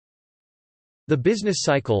The business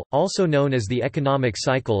cycle, also known as the economic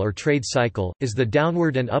cycle or trade cycle, is the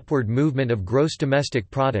downward and upward movement of gross domestic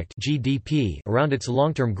product (GDP) around its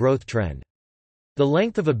long-term growth trend. The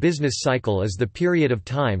length of a business cycle is the period of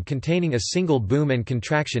time containing a single boom and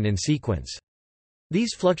contraction in sequence.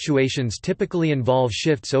 These fluctuations typically involve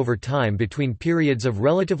shifts over time between periods of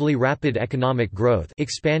relatively rapid economic growth,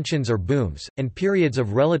 expansions or booms, and periods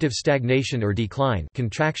of relative stagnation or decline,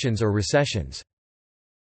 contractions or recessions.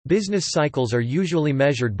 Business cycles are usually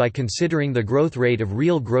measured by considering the growth rate of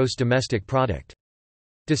real gross domestic product.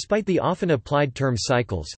 Despite the often applied term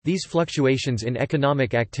cycles, these fluctuations in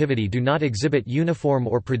economic activity do not exhibit uniform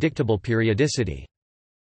or predictable periodicity.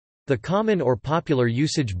 The common or popular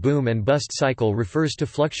usage boom and bust cycle refers to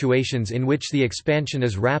fluctuations in which the expansion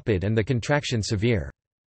is rapid and the contraction severe.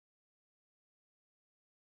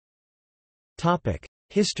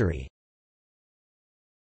 History.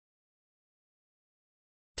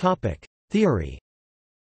 Theory.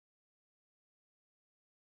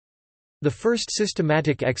 The first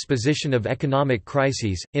systematic exposition of economic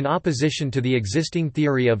crises, in opposition to the existing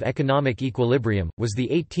theory of economic equilibrium, was the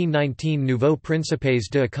 1819 Nouveau Principes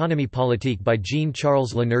de économie politique by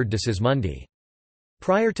Jean-Charles Léonard de Sismondi.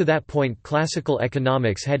 Prior to that point, classical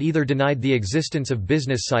economics had either denied the existence of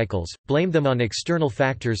business cycles, blamed them on external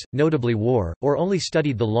factors, notably war, or only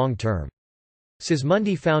studied the long term.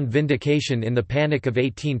 Sismondi found vindication in the Panic of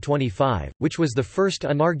 1825, which was the first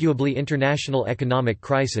unarguably international economic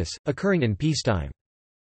crisis, occurring in peacetime.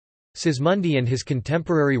 Sismondi and his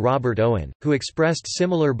contemporary Robert Owen, who expressed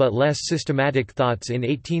similar but less systematic thoughts in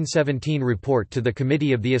 1817 report to the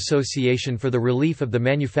Committee of the Association for the Relief of the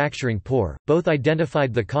Manufacturing Poor, both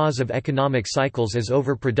identified the cause of economic cycles as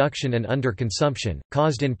overproduction and underconsumption,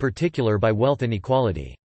 caused in particular by wealth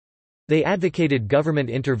inequality. They advocated government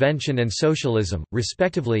intervention and socialism,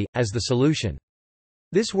 respectively, as the solution.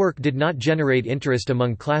 This work did not generate interest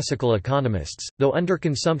among classical economists, though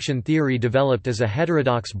underconsumption theory developed as a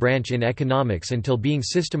heterodox branch in economics until being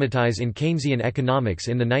systematized in Keynesian economics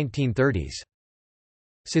in the 1930s.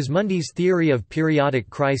 Sismondi's theory of periodic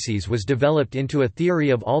crises was developed into a theory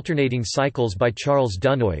of alternating cycles by Charles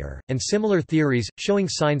Dunoyer, and similar theories, showing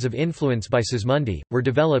signs of influence by Sismondi, were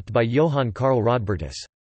developed by Johann Karl Rodbertus.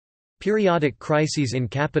 Periodic crises in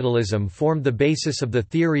capitalism formed the basis of the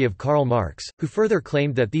theory of Karl Marx, who further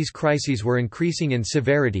claimed that these crises were increasing in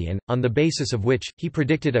severity and, on the basis of which, he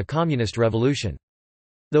predicted a communist revolution.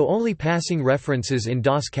 Though only passing references in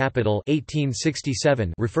Das Kapital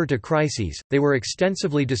 1867 refer to crises, they were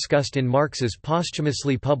extensively discussed in Marx's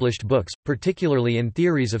posthumously published books, particularly in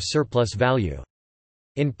Theories of Surplus Value.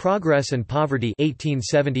 In Progress and Poverty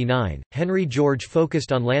 1879, Henry George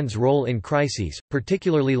focused on land's role in crises,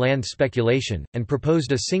 particularly land speculation, and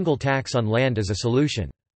proposed a single tax on land as a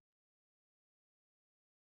solution.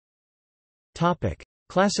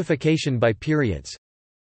 Classification by periods.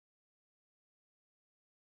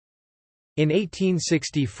 In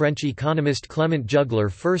 1860, French economist Clement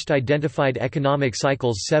Juglar first identified economic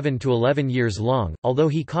cycles 7 to 11 years long, although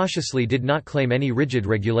he cautiously did not claim any rigid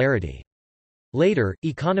regularity. Later,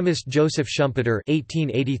 economist Joseph Schumpeter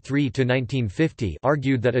 (1883–1950)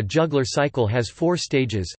 argued that a Juglar cycle has 4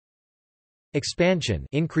 stages: expansion,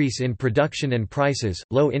 increase in production and prices,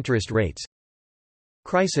 low interest rates;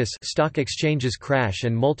 crisis, stock exchanges crash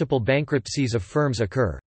and multiple bankruptcies of firms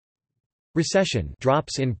occur; recession,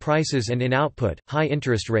 drops in prices and in output, high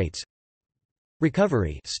interest rates;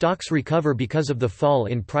 recovery, stocks recover because of the fall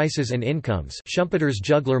in prices and incomes. Schumpeter's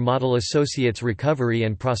Juglar model associates recovery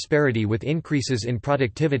and prosperity with increases in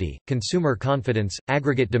productivity, consumer confidence,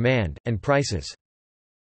 aggregate demand, and prices.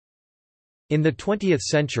 In the 20th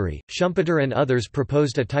century, Schumpeter and others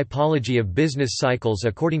proposed a typology of business cycles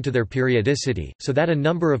according to their periodicity, so that a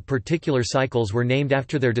number of particular cycles were named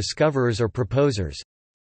after their discoverers or proposers.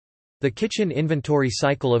 The Kitchen inventory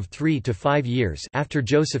cycle of 3 to 5 years after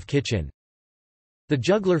Joseph Kitchen. The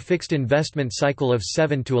Juglar fixed investment cycle of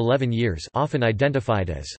 7 to 11 years, often identified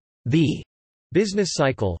as the business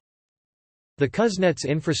cycle. The Kuznets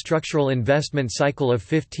infrastructural investment cycle of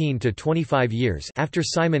 15 to 25 years after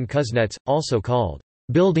Simon Kuznets, also called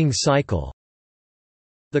building cycle.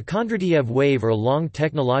 The Kondratiev wave or long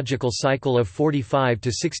technological cycle of 45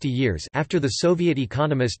 to 60 years after the Soviet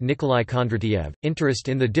economist Nikolai Kondratiev. Interest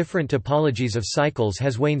in the different topologies of cycles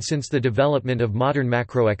has waned since the development of modern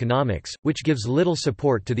macroeconomics, which gives little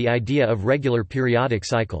support to the idea of regular periodic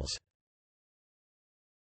cycles.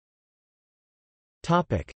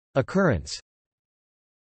 Topic: Occurrence.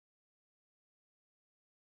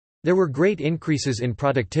 There were great increases in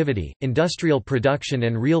productivity, industrial production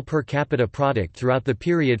and real per capita product throughout the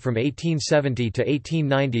period from 1870 to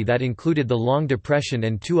 1890 that included the Long Depression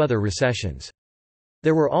and 2 other recessions.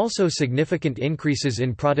 There were also significant increases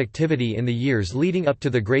in productivity in the years leading up to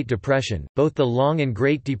the Great Depression. Both the Long and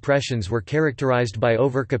Great Depressions were characterized by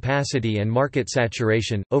overcapacity and market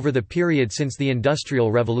saturation. Over the period since the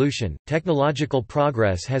Industrial Revolution, technological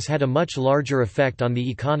progress has had a much larger effect on the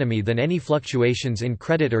economy than any fluctuations in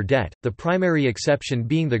credit or debt, the primary exception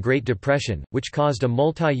being the Great Depression, which caused a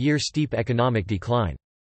multi-year steep economic decline.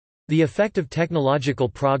 The effect of technological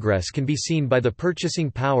progress can be seen by the purchasing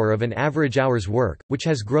power of an average hour's work, which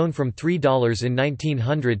has grown from $3 in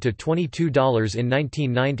 1900 to $22 in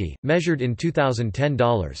 1990, measured in 2010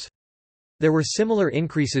 dollars. There were similar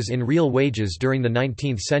increases in real wages during the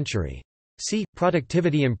 19th century. See,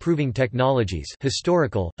 Productivity Improving Technologies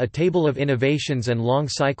Historical, a table of innovations and long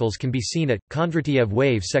cycles can be seen at, Kondratiev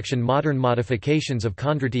wave section. Modern modifications of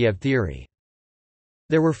Kondratiev theory.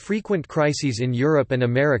 There were frequent crises in Europe and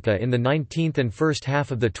America in the 19th and first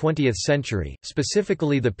half of the 20th century,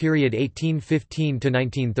 specifically the period 1815 to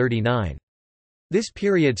 1939. This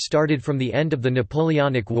period started from the end of the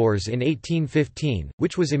Napoleonic Wars in 1815,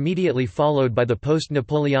 which was immediately followed by the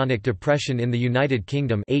post-Napoleonic Depression in the United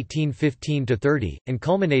Kingdom 1815–30, and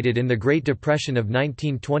culminated in the Great Depression of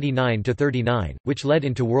 1929–39, which led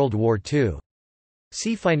into World War II.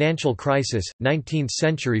 See Financial Crisis, 19th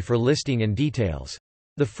century for listing and details.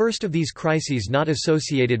 The first of these crises not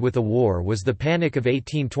associated with a war was the Panic of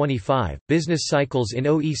 1825. Business cycles in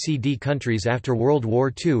OECD countries after World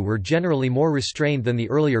War II were generally more restrained than the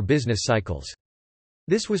earlier business cycles.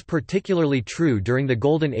 This was particularly true during the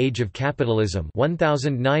Golden Age of Capitalism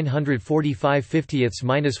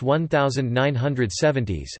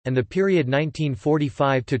 1945–1970s, and the period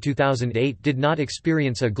 1945 to 2008 did not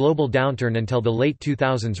experience a global downturn until the late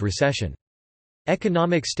 2000s recession.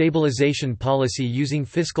 Economic stabilization policy using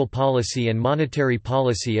fiscal policy and monetary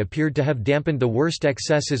policy appeared to have dampened the worst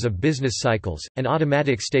excesses of business cycles, and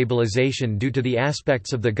automatic stabilization due to the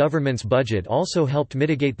aspects of the government's budget also helped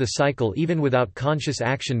mitigate the cycle even without conscious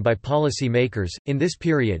action by policy makers. In this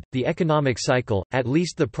period, the economic cycle, at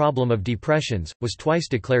least the problem of depressions, was twice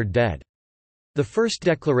declared dead. The first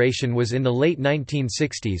declaration was in the late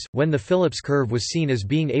 1960s, when the Phillips curve was seen as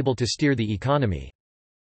being able to steer the economy.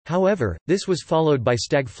 However, this was followed by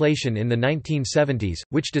stagflation in the 1970s,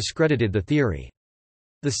 which discredited the theory.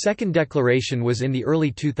 The second declaration was in the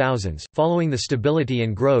early 2000s, following the stability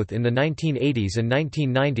and growth in the 1980s and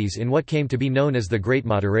 1990s in what came to be known as the Great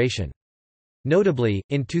Moderation. Notably,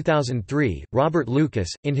 in 2003, Robert Lucas,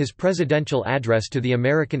 in his presidential address to the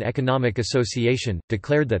American Economic Association,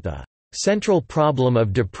 declared that the central problem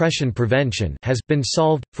of depression prevention has been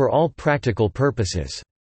solved, for all practical purposes.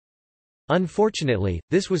 Unfortunately,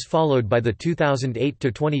 this was followed by the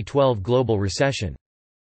 2008–2012 global recession.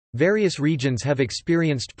 Various regions have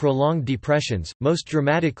experienced prolonged depressions, most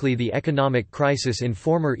dramatically the economic crisis in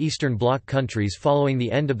former Eastern Bloc countries following the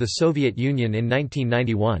end of the Soviet Union in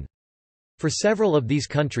 1991. For several of these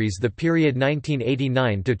countries the period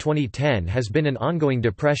 1989–2010 has been an ongoing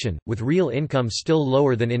depression, with real income still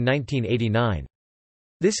lower than in 1989.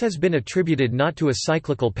 This has been attributed not to a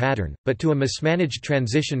cyclical pattern, but to a mismanaged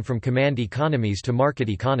transition from command economies to market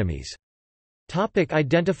economies.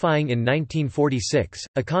 Identifying in 1946,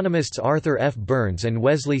 economists Arthur F. Burns and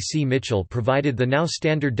Wesley C. Mitchell provided the now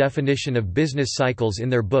standard definition of business cycles in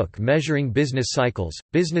their book Measuring Business Cycles.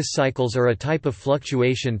 Business cycles are a type of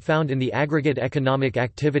fluctuation found in the aggregate economic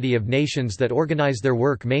activity of nations that organize their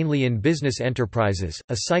work mainly in business enterprises.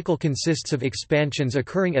 A cycle consists of expansions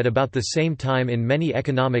occurring at about the same time in many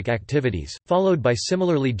economic activities, followed by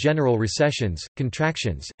similarly general recessions,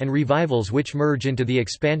 contractions, and revivals which merge into the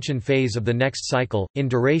expansion phase of the next cycle. In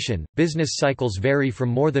duration, business cycles vary from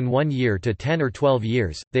more than 1 year to 10 or 12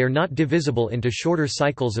 years. They are not divisible into shorter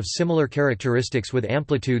cycles of similar characteristics with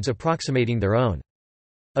amplitudes approximating their own.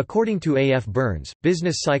 According to A. F. Burns,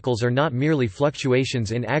 business cycles are not merely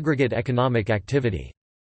fluctuations in aggregate economic activity.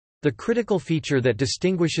 The critical feature that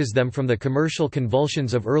distinguishes them from the commercial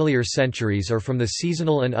convulsions of earlier centuries or from the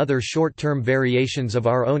seasonal and other short-term variations of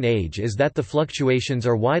our own age is that the fluctuations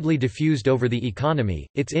are widely diffused over the economy,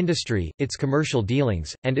 its industry, its commercial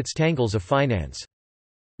dealings, and its tangles of finance.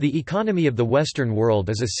 The economy of the Western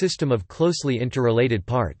world is a system of closely interrelated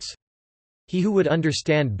parts. He who would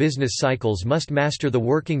understand business cycles must master the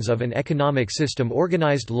workings of an economic system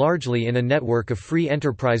organized largely in a network of free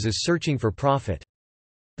enterprises searching for profit.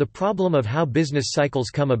 The problem of how business cycles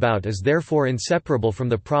come about is therefore inseparable from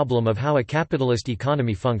the problem of how a capitalist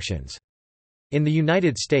economy functions. In the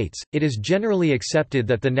United States, it is generally accepted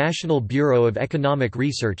that the National Bureau of Economic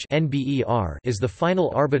Research (NBER) is the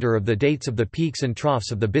final arbiter of the dates of the peaks and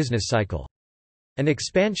troughs of the business cycle. An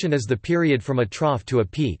expansion is the period from a trough to a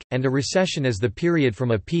peak, and a recession is the period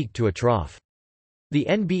from a peak to a trough. The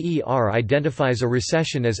NBER identifies a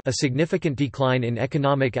recession as a significant decline in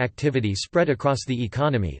economic activity spread across the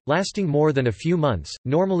economy, lasting more than a few months,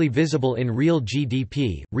 normally visible in real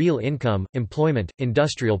GDP, real income, employment,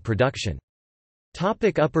 industrial production.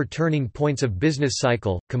 Upper turning points of business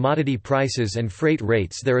cycle, commodity prices and freight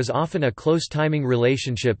rates. There is often a close timing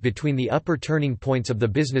relationship between the upper turning points of the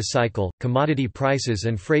business cycle, commodity prices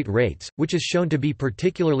and freight rates, which is shown to be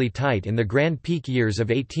particularly tight in the grand peak years of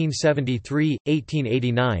 1873,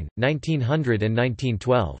 1889, 1900 and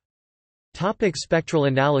 1912. Spectral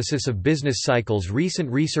analysis of business cycles. Recent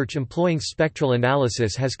research employing spectral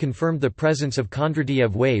analysis has confirmed the presence of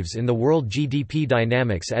Kondratiev waves in the world GDP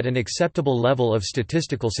dynamics at an acceptable level of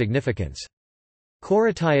statistical significance.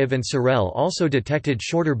 Korotayev and Sorel also detected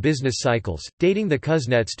shorter business cycles, dating the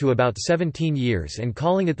Kuznets to about 17 years and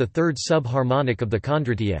calling it the third sub-harmonic of the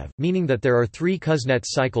Kondratiev, meaning that there are 3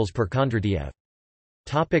 Kuznets cycles per Kondratiev.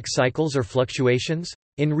 Cycles or fluctuations?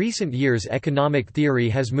 In recent years, economic theory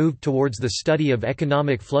has moved towards the study of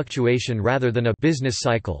economic fluctuation rather than a business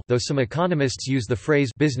cycle, though some economists use the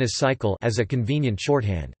phrase business cycle as a convenient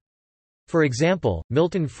shorthand. For example,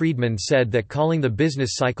 Milton Friedman said that calling the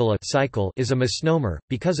business cycle a cycle is a misnomer,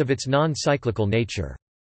 because of its non-cyclical nature.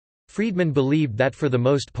 Friedman believed that for the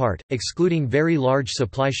most part, excluding very large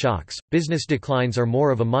supply shocks, business declines are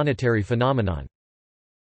more of a monetary phenomenon.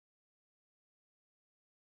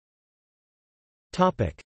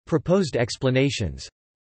 Proposed explanations.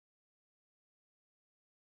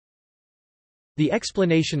 The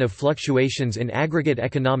explanation of fluctuations in aggregate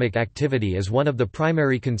economic activity is one of the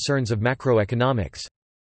primary concerns of macroeconomics.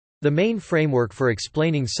 The main framework for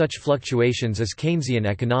explaining such fluctuations is Keynesian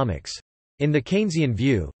economics. In the Keynesian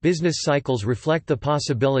view, business cycles reflect the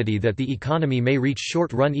possibility that the economy may reach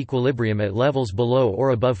short-run equilibrium at levels below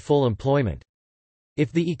or above full employment.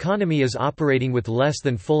 If the economy is operating with less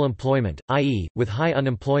than full employment, i.e., with high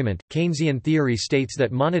unemployment, Keynesian theory states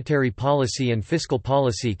that monetary policy and fiscal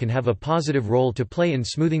policy can have a positive role to play in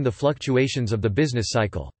smoothing the fluctuations of the business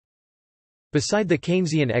cycle. Beside the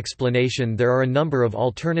Keynesian explanation, there are a number of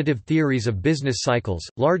alternative theories of business cycles,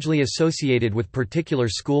 largely associated with particular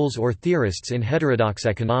schools or theorists in heterodox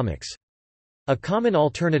economics. A common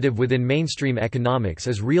alternative within mainstream economics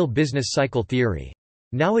is real business cycle theory.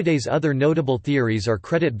 Nowadays, other notable theories are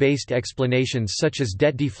credit-based explanations such as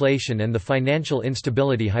debt deflation and the financial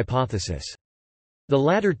instability hypothesis. The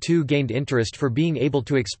latter two gained interest for being able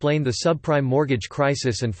to explain the subprime mortgage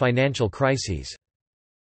crisis and financial crises.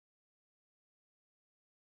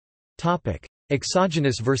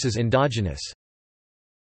 Exogenous versus endogenous.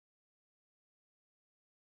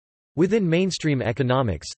 Within mainstream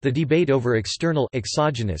economics, the debate over external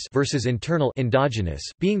exogenous versus internal endogenous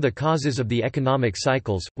being the causes of the economic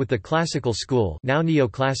cycles, with the classical school, now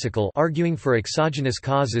neoclassical, arguing for exogenous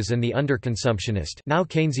causes and the underconsumptionist, now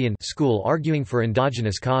Keynesian school arguing for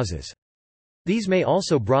endogenous causes. These may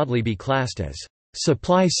also broadly be classed as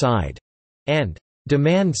supply side and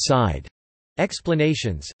demand side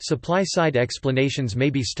explanations. Supply side explanations may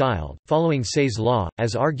be styled, following Say's law,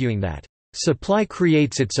 as arguing that supply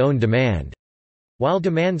creates its own demand, while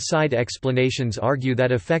demand-side explanations argue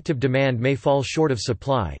that effective demand may fall short of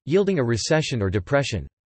supply, yielding a recession or depression.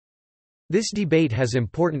 This debate has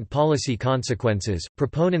important policy consequences.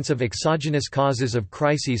 Proponents of exogenous causes of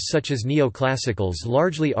crises such as neoclassicals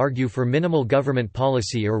largely argue for minimal government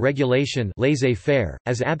policy or regulation, laissez-faire,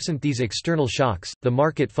 as absent these external shocks, the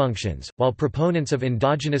market functions, while proponents of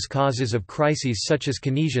endogenous causes of crises such as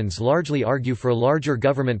Keynesians largely argue for larger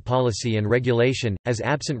government policy and regulation, as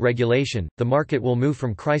absent regulation, the market will move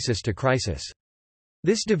from crisis to crisis.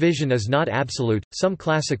 This division is not absolute. Some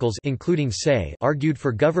classicals, including Say, argued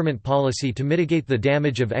for government policy to mitigate the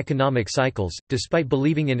damage of economic cycles, despite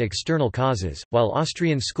believing in external causes, while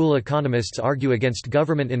Austrian school economists argue against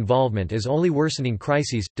government involvement as only worsening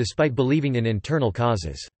crises, despite believing in internal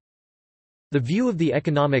causes. The view of the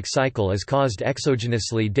economic cycle as caused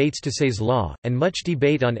exogenously dates to Say's law, and much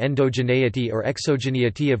debate on endogeneity or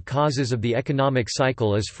exogeneity of causes of the economic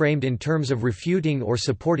cycle is framed in terms of refuting or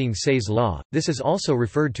supporting Say's law. This is also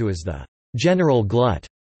referred to as the general glut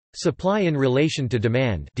supply in relation to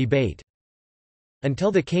demand debate.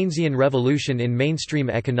 Until the Keynesian revolution in mainstream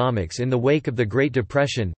economics in the wake of the Great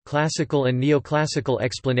Depression, classical and neoclassical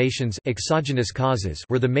explanations exogenous causes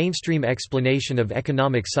were the mainstream explanation of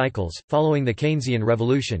economic cycles. Following the Keynesian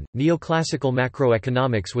revolution, neoclassical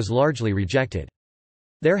macroeconomics was largely rejected.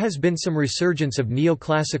 There has been some resurgence of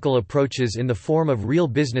neoclassical approaches in the form of real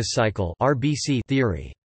business cycle (RBC)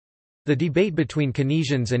 theory. The debate between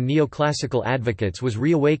Keynesians and neoclassical advocates was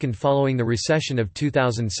reawakened following the recession of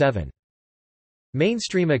 2007.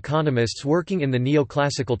 Mainstream economists working in the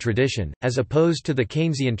neoclassical tradition, as opposed to the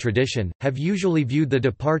Keynesian tradition, have usually viewed the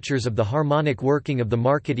departures of the harmonic working of the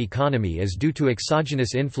market economy as due to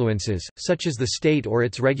exogenous influences, such as the state or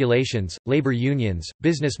its regulations, labor unions,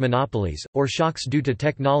 business monopolies, or shocks due to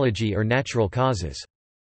technology or natural causes.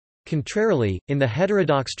 Contrarily, in the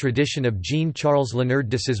heterodox tradition of Jean-Charles Léonard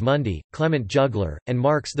de Sismondi, Clement Juglar, and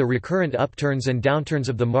Marx, the recurrent upturns and downturns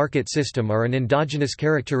of the market system are an endogenous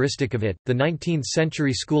characteristic of it. The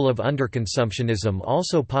 19th-century school of underconsumptionism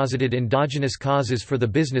also posited endogenous causes for the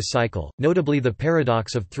business cycle, notably the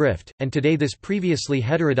paradox of thrift, and today this previously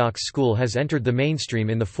heterodox school has entered the mainstream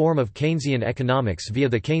in the form of Keynesian economics via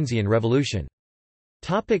the Keynesian revolution.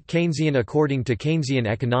 Keynesian. According to Keynesian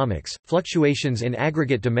economics, fluctuations in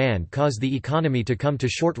aggregate demand cause the economy to come to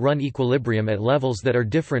short-run equilibrium at levels that are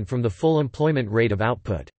different from the full employment rate of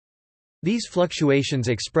output. These fluctuations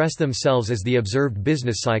express themselves as the observed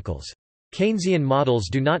business cycles. Keynesian models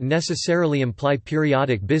do not necessarily imply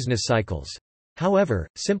periodic business cycles. However,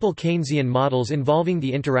 simple Keynesian models involving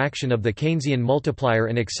the interaction of the Keynesian multiplier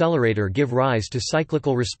and accelerator give rise to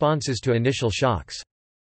cyclical responses to initial shocks.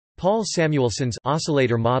 Paul Samuelson's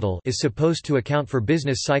oscillator model is supposed to account for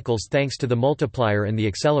business cycles thanks to the multiplier and the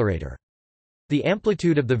accelerator. The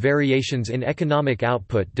amplitude of the variations in economic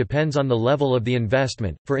output depends on the level of the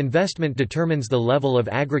investment, for investment determines the level of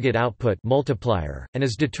aggregate output multiplier, and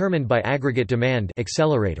is determined by aggregate demand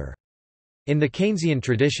accelerator. In the Keynesian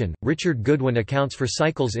tradition, Richard Goodwin accounts for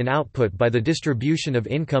cycles in output by the distribution of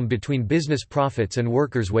income between business profits and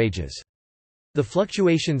workers' wages. The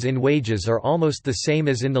fluctuations in wages are almost the same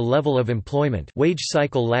as in the level of employment. Wage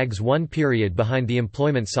cycle lags one period behind the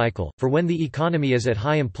employment cycle, for when the economy is at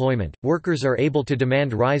high employment, workers are able to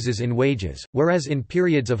demand rises in wages, whereas in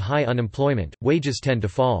periods of high unemployment, wages tend to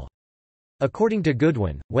fall. According to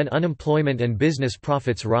Goodwin, when unemployment and business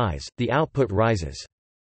profits rise, the output rises.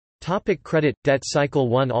 Credit-debt cycle.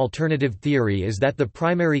 One alternative theory is that the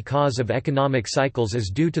primary cause of economic cycles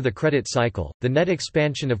is due to the credit cycle. The net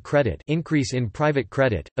expansion of credit, increase in private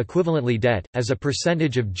credit, equivalently debt, as a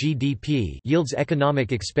percentage of GDP yields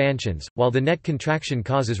economic expansions, while the net contraction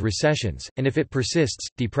causes recessions, and if it persists,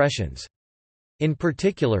 depressions. In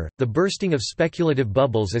particular, the bursting of speculative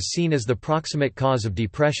bubbles is seen as the proximate cause of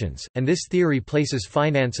depressions, and this theory places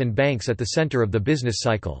finance and banks at the center of the business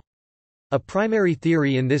cycle. A primary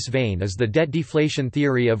theory in this vein is the debt deflation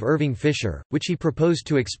theory of Irving Fisher, which he proposed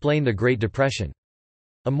to explain the Great Depression.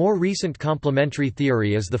 A more recent complementary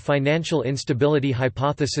theory is the financial instability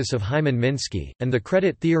hypothesis of Hyman Minsky, and the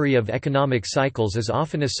credit theory of economic cycles is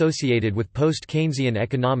often associated with post-Keynesian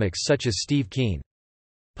economics such as Steve Keen.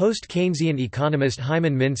 Post-Keynesian economist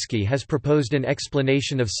Hyman Minsky has proposed an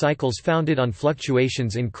explanation of cycles founded on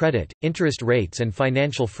fluctuations in credit, interest rates and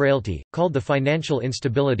financial frailty, called the financial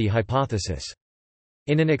instability hypothesis.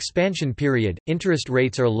 In an expansion period, interest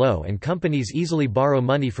rates are low and companies easily borrow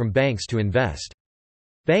money from banks to invest.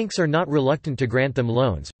 Banks are not reluctant to grant them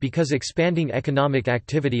loans, because expanding economic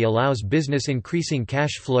activity allows business increasing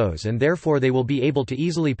cash flows and therefore they will be able to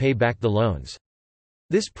easily pay back the loans.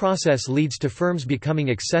 This process leads to firms becoming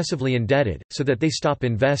excessively indebted, so that they stop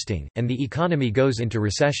investing, and the economy goes into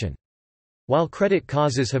recession. While credit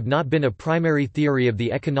causes have not been a primary theory of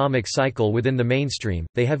the economic cycle within the mainstream,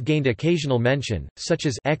 they have gained occasional mention, such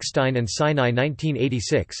as Eckstein and Sinai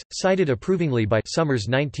 1986, cited approvingly by Summers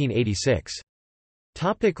 1986.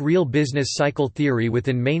 Real business cycle theory.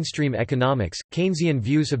 Within mainstream economics, Keynesian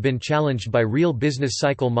views have been challenged by real business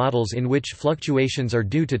cycle models in which fluctuations are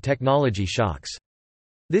due to technology shocks.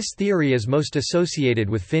 This theory is most associated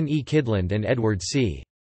with Finn E. Kydland and Edward C.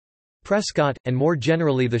 Prescott, and more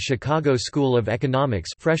generally the Chicago School of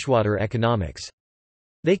Economics, freshwater economics.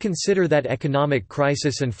 They consider that economic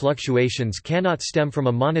crisis and fluctuations cannot stem from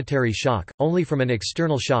a monetary shock, only from an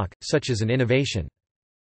external shock, such as an innovation.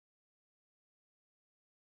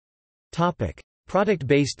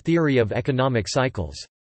 Product-based theory of economic cycles.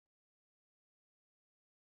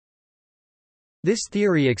 This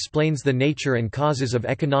theory explains the nature and causes of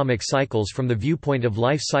economic cycles from the viewpoint of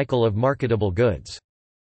life cycle of marketable goods.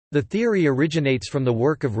 The theory originates from the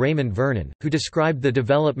work of Raymond Vernon, who described the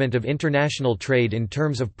development of international trade in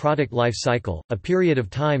terms of product life cycle, a period of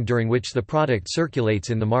time during which the product circulates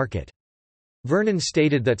in the market. Vernon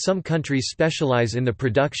stated that some countries specialize in the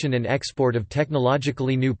production and export of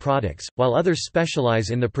technologically new products, while others specialize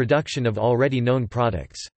in the production of already known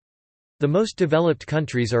products. The most developed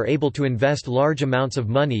countries are able to invest large amounts of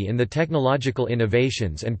money in the technological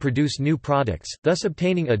innovations and produce new products, thus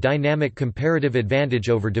obtaining a dynamic comparative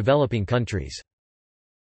advantage over developing countries.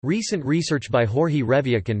 Recent research by Jorge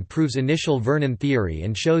Reviacan proves initial Vernon theory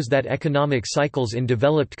and shows that economic cycles in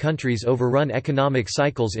developed countries overrun economic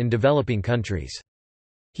cycles in developing countries.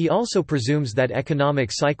 He also presumes that economic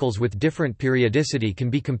cycles with different periodicity can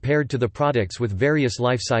be compared to the products with various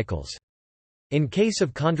life cycles. In case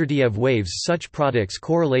of Kondratiev waves, such products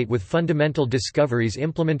correlate with fundamental discoveries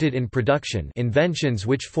implemented in production, inventions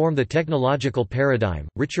which form the technological paradigm,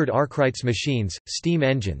 Richard Arkwright's machines, steam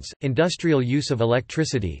engines, industrial use of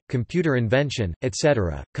electricity, computer invention,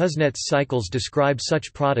 etc. Kuznets cycles describe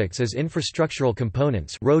such products as infrastructural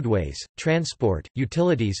components, roadways, transport,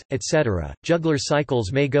 utilities, etc. Juggler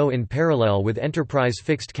cycles may go in parallel with enterprise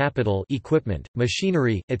fixed capital, equipment,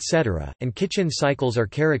 machinery, etc. And kitchen cycles are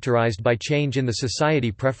characterized by change in the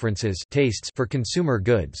society preferences, tastes for consumer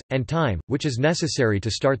goods, and time, which is necessary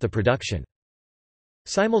to start the production.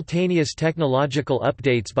 Simultaneous technological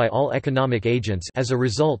updates by all economic agents as a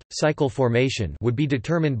result, cycle formation would be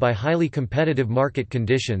determined by highly competitive market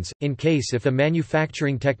conditions, in case if a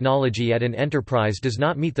manufacturing technology at an enterprise does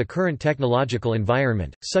not meet the current technological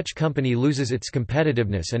environment, such company loses its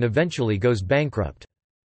competitiveness and eventually goes bankrupt.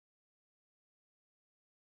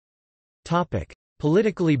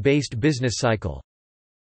 Politically based business cycle.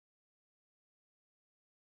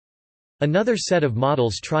 Another set of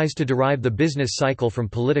models tries to derive the business cycle from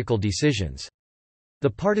political decisions. The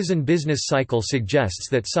partisan business cycle suggests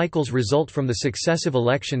that cycles result from the successive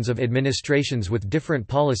elections of administrations with different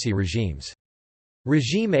policy regimes.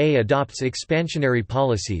 Regime A adopts expansionary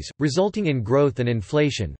policies, resulting in growth and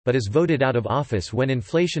inflation, but is voted out of office when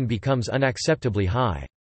inflation becomes unacceptably high.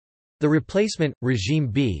 The replacement, Regime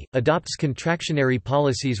B, adopts contractionary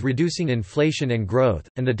policies reducing inflation and growth,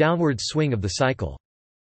 and the downward swing of the cycle.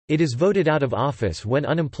 It is voted out of office when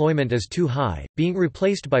unemployment is too high, being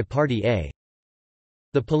replaced by Party A.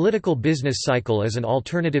 The political business cycle is an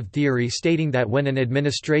alternative theory stating that when an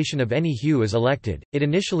administration of any hue is elected, it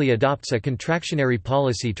initially adopts a contractionary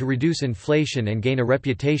policy to reduce inflation and gain a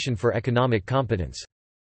reputation for economic competence.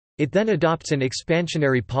 It then adopts an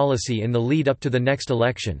expansionary policy in the lead up to the next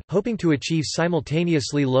election, hoping to achieve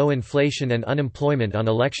simultaneously low inflation and unemployment on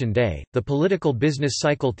election day. The political business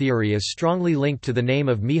cycle theory is strongly linked to the name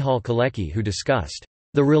of Michal Kalecki, who discussed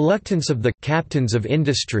the reluctance of the captains of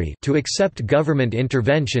industry to accept government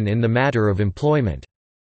intervention in the matter of employment.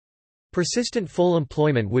 Persistent full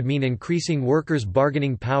employment would mean increasing workers'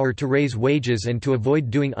 bargaining power to raise wages and to avoid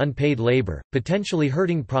doing unpaid labor, potentially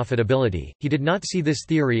hurting profitability. He did not see this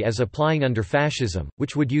theory as applying under fascism,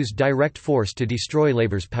 which would use direct force to destroy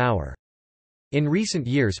labor's power. In recent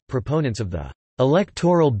years, proponents of the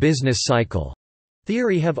electoral business cycle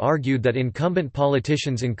theory have argued that incumbent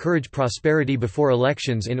politicians encourage prosperity before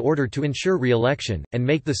elections in order to ensure re-election, and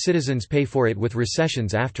make the citizens pay for it with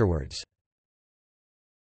recessions afterwards.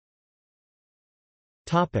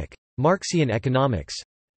 Marxian economics.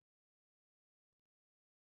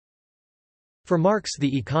 For Marx,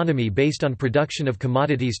 the economy based on production of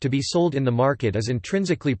commodities to be sold in the market is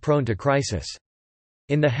intrinsically prone to crisis.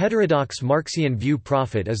 In the heterodox Marxian view,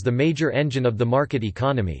 profit is the major engine of the market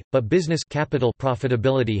economy, but business capital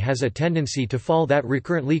profitability has a tendency to fall that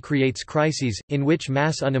recurrently creates crises, in which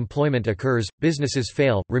mass unemployment occurs, businesses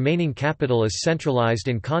fail, remaining capital is centralized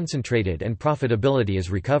and concentrated, and profitability is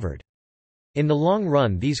recovered. In the long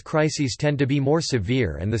run, these crises tend to be more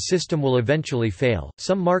severe and the system will eventually fail.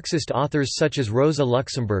 Some Marxist authors such as Rosa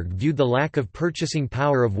Luxemburg viewed the lack of purchasing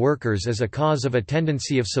power of workers as a cause of a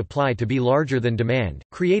tendency of supply to be larger than demand,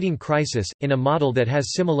 creating crisis, in a model that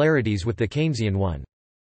has similarities with the Keynesian one.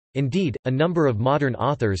 Indeed, a number of modern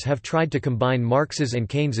authors have tried to combine Marx's and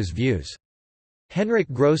Keynes's views.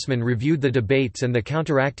 Henrik Grossman reviewed the debates and the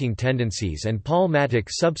counteracting tendencies, and Paul Mattick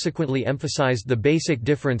subsequently emphasized the basic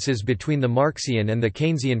differences between the Marxian and the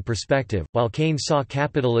Keynesian perspective. While Keynes saw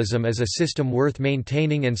capitalism as a system worth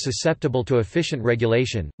maintaining and susceptible to efficient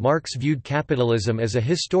regulation, Marx viewed capitalism as a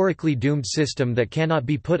historically doomed system that cannot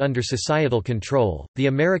be put under societal control. The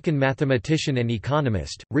American mathematician and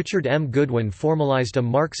economist, Richard M. Goodwin formalized a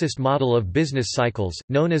Marxist model of business cycles,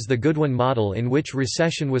 known as the Goodwin model, in which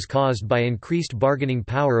recession was caused by increased bargaining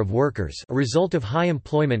power of workers, a result of high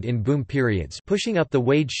employment in boom periods, pushing up the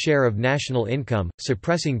wage share of national income,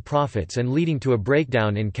 suppressing profits and leading to a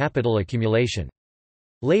breakdown in capital accumulation.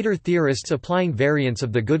 Later theorists applying variants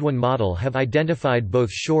of the Goodwin model have identified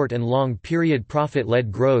both short and long period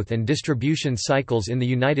profit-led growth and distribution cycles in the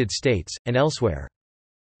United States, and elsewhere.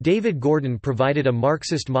 David Gordon provided a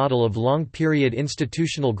Marxist model of long-period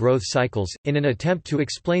institutional growth cycles, in an attempt to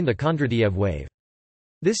explain the Kondratiev wave.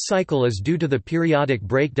 This cycle is due to the periodic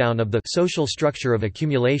breakdown of the social structure of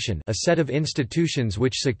accumulation, a set of institutions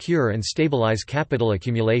which secure and stabilize capital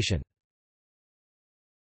accumulation.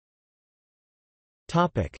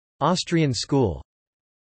 Austrian school.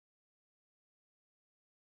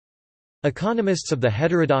 Economists of the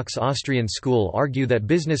heterodox Austrian school argue that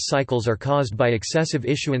business cycles are caused by excessive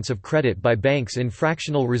issuance of credit by banks in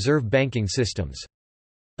fractional reserve banking systems.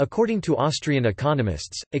 According to Austrian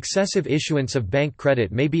economists, excessive issuance of bank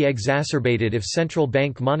credit may be exacerbated if central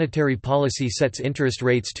bank monetary policy sets interest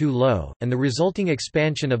rates too low, and the resulting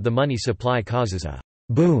expansion of the money supply causes a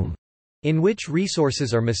 «boom» in which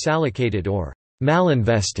resources are misallocated or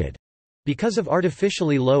 «malinvested» because of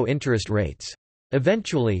artificially low interest rates.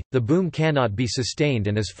 Eventually, the boom cannot be sustained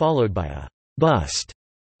and is followed by a «bust»,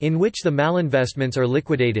 in which the malinvestments are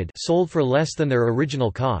liquidated, sold for less than their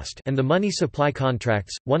original cost, and the money supply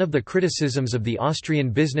contracts. One of the criticisms of the Austrian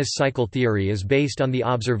business cycle theory is based on the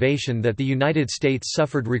observation that the United States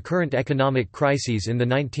suffered recurrent economic crises in the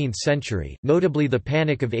 19th century, notably the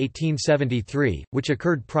Panic of 1873, which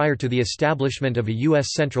occurred prior to the establishment of a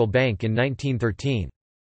U.S. central bank in 1913.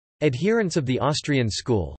 Adherents of the Austrian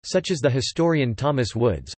school, such as the historian Thomas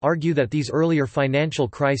Woods, argue that these earlier financial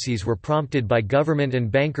crises were prompted by government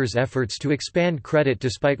and bankers' efforts to expand credit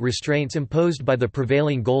despite restraints imposed by the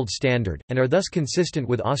prevailing gold standard, and are thus consistent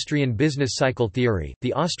with Austrian business cycle theory.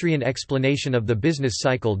 The Austrian explanation of the business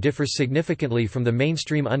cycle differs significantly from the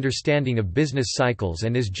mainstream understanding of business cycles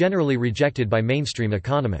and is generally rejected by mainstream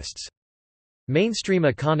economists. Mainstream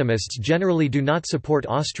economists generally do not support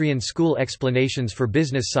Austrian school explanations for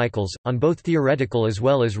business cycles, on both theoretical as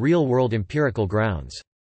well as real-world empirical grounds.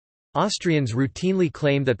 Austrians routinely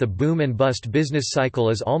claim that the boom and bust business cycle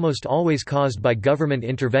is almost always caused by government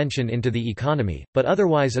intervention into the economy, but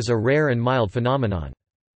otherwise is a rare and mild phenomenon.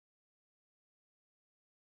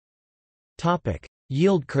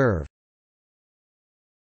 Yield curve.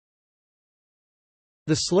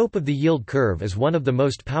 The slope of the yield curve is one of the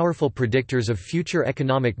most powerful predictors of future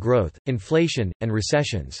economic growth, inflation, and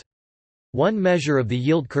recessions. One measure of the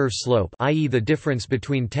yield curve slope, i.e. the difference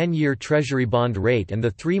between 10-year Treasury bond rate and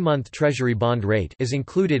the 3-month Treasury bond rate, is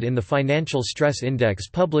included in the Financial Stress Index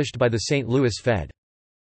published by the St. Louis Fed.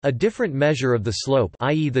 A different measure of the slope,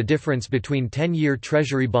 i.e. the difference between 10-year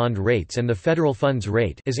Treasury bond rates and the federal funds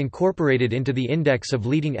rate, is incorporated into the Index of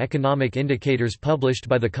Leading Economic Indicators published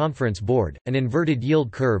by the Conference Board. An inverted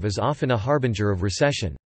yield curve is often a harbinger of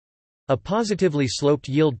recession. A positively sloped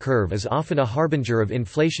yield curve is often a harbinger of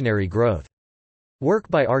inflationary growth. Work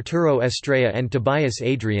by Arturo Estrella and Tobias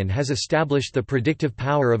Adrian has established the predictive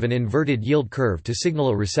power of an inverted yield curve to signal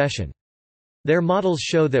a recession. Their models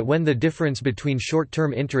show that when the difference between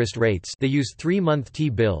short-term interest rates, they use 3-month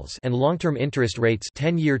T-bills, and long-term interest rates,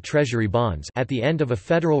 10-year Treasury bonds, at the end of a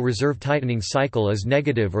Federal Reserve tightening cycle is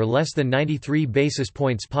negative or less than 93 basis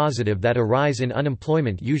points positive, that a rise in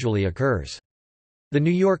unemployment usually occurs. The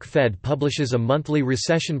New York Fed publishes a monthly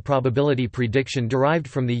recession probability prediction derived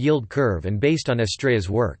from the yield curve and based on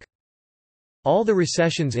Estrella's work. All the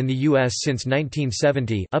recessions in the U.S. since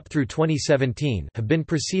 1970 up through 2017 have been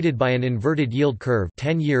preceded by an inverted yield curve,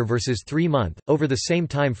 10-year versus 3-month. Over the same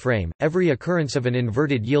time frame, every occurrence of an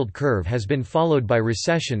inverted yield curve has been followed by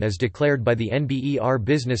recession as declared by the NBER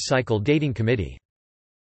Business Cycle Dating Committee.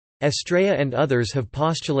 Estrella and others have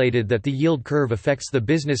postulated that the yield curve affects the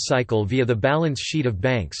business cycle via the balance sheet of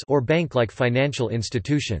banks or bank-like financial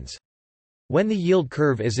institutions. When the yield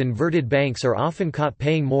curve is inverted, banks are often caught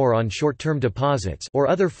paying more on short-term deposits or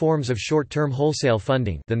other forms of short-term wholesale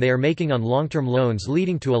funding than they are making on long-term loans,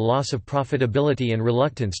 leading to a loss of profitability and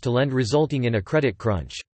reluctance to lend, resulting in a credit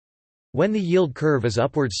crunch. When the yield curve is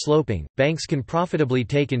upward sloping, banks can profitably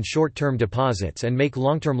take in short-term deposits and make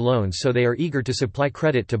long-term loans, so they are eager to supply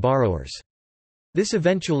credit to borrowers. This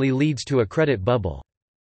eventually leads to a credit bubble.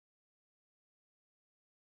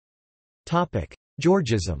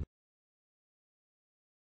 Georgism.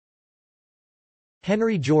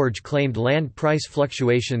 Henry George claimed land price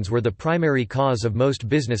fluctuations were the primary cause of most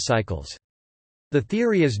business cycles. The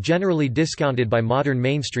theory is generally discounted by modern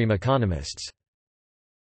mainstream economists.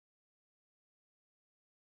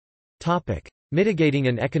 Mitigating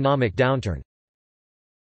an economic downturn.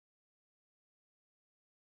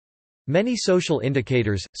 Many social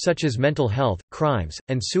indicators, such as mental health, crimes,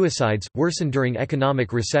 and suicides, worsen during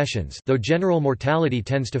economic recessions, though general mortality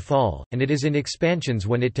tends to fall, and it is in expansions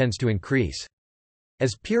when it tends to increase.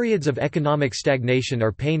 As periods of economic stagnation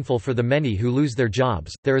are painful for the many who lose their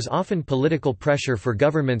jobs, there is often political pressure for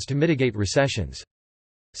governments to mitigate recessions.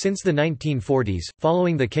 Since the 1940s,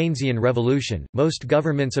 following the Keynesian revolution, most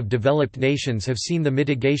governments of developed nations have seen the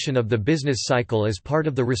mitigation of the business cycle as part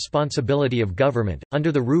of the responsibility of government, under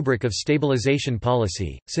the rubric of stabilization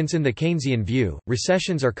policy, since in the Keynesian view,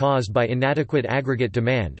 recessions are caused by inadequate aggregate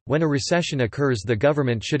demand. When a recession occurs, the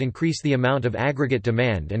government should increase the amount of aggregate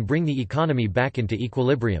demand and bring the economy back into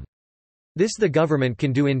equilibrium. This the government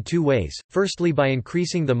can do in two ways, firstly by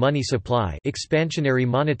increasing the money supply, expansionary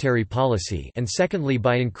monetary policy, and secondly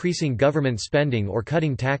by increasing government spending or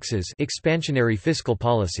cutting taxes, expansionary fiscal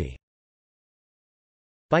policy.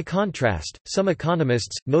 By contrast, some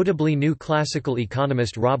economists, notably new classical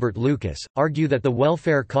economist Robert Lucas, argue that the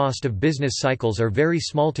welfare cost of business cycles are very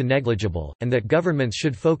small to negligible, and that governments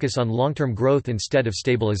should focus on long-term growth instead of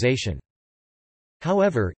stabilization.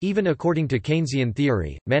 However, even according to Keynesian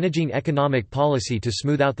theory, managing economic policy to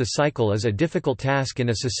smooth out the cycle is a difficult task in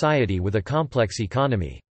a society with a complex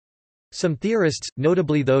economy. Some theorists,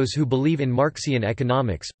 notably those who believe in Marxian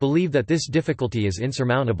economics, believe that this difficulty is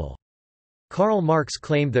insurmountable. Karl Marx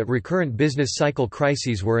claimed that recurrent business cycle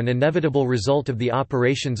crises were an inevitable result of the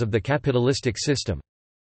operations of the capitalistic system.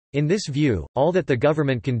 In this view, all that the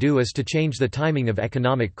government can do is to change the timing of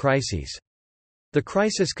economic crises. The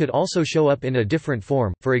crisis could also show up in a different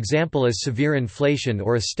form, for example as severe inflation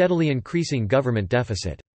or a steadily increasing government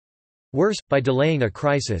deficit. Worse, by delaying a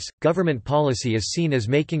crisis, government policy is seen as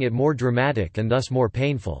making it more dramatic and thus more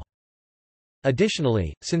painful.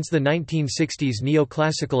 Additionally, since the 1960s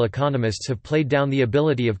neoclassical economists have played down the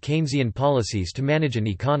ability of Keynesian policies to manage an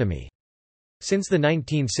economy. Since the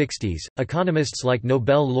 1960s, economists like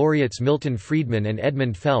Nobel laureates Milton Friedman and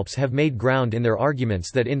Edmund Phelps have made ground in their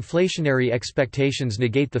arguments that inflationary expectations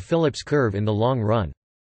negate the Phillips curve in the long run.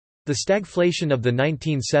 The stagflation of the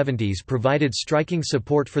 1970s provided striking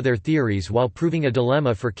support for their theories while proving a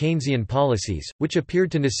dilemma for Keynesian policies, which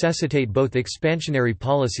appeared to necessitate both expansionary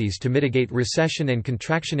policies to mitigate recession and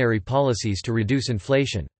contractionary policies to reduce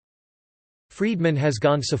inflation. Friedman has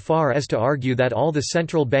gone so far as to argue that all the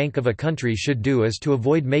central bank of a country should do is to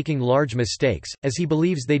avoid making large mistakes, as he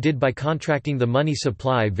believes they did by contracting the money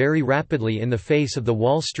supply very rapidly in the face of the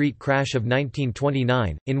Wall Street crash of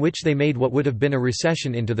 1929, in which they made what would have been a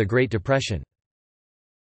recession into the Great Depression.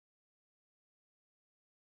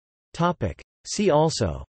 See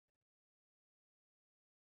also: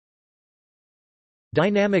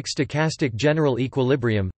 Dynamic stochastic general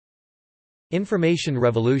equilibrium, Information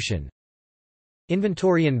revolution,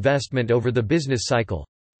 Inventory investment over the business cycle,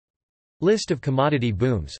 List of commodity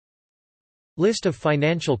booms, List of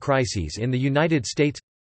financial crises in the United States,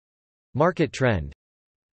 Market trend,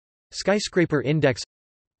 Skyscraper index,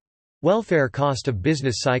 Welfare cost of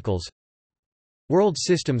business cycles, World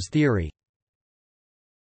systems theory.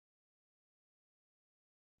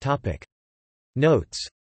 Notes.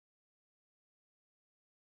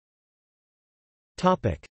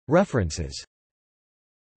 References.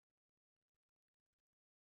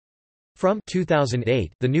 From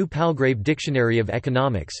 2008, The New Palgrave Dictionary of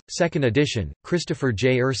Economics, 2nd edition, Christopher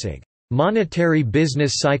J. Ursig. Monetary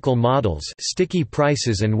Business Cycle Models, Sticky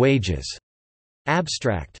Prices and Wages.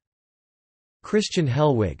 Abstract. Christian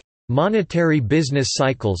Hellwig. Monetary Business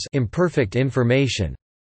Cycles, Imperfect Information.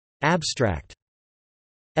 Abstract.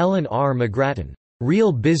 Ellen R. McGrattan.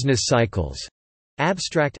 Real Business Cycles.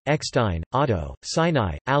 Abstract. Eckstein, Otto,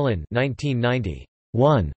 Sinai, Alan 1990.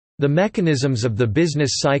 1. The Mechanisms of the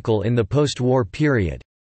Business Cycle in the Post-War Period.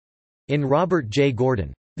 In Robert J.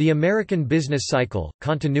 Gordon. The American Business Cycle,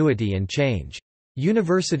 Continuity and Change.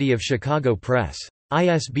 University of Chicago Press.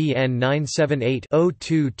 ISBN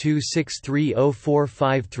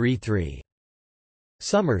 978-0226304533.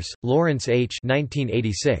 Summers, Lawrence H.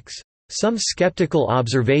 1986. Some Skeptical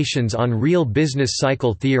Observations on Real Business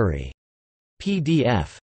Cycle Theory.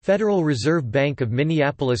 PDF. Federal Reserve Bank of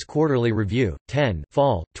Minneapolis Quarterly Review, 10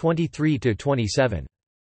 Fall, 23–27.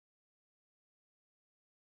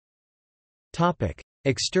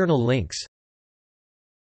 External links.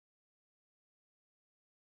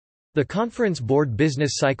 The Conference Board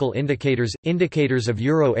Business Cycle Indicators – Indicators of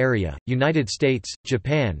Euro area, United States,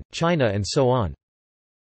 Japan, China and so on.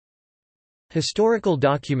 Historical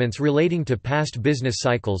documents relating to past business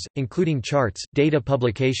cycles, including charts, data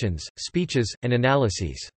publications, speeches, and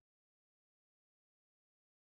analyses.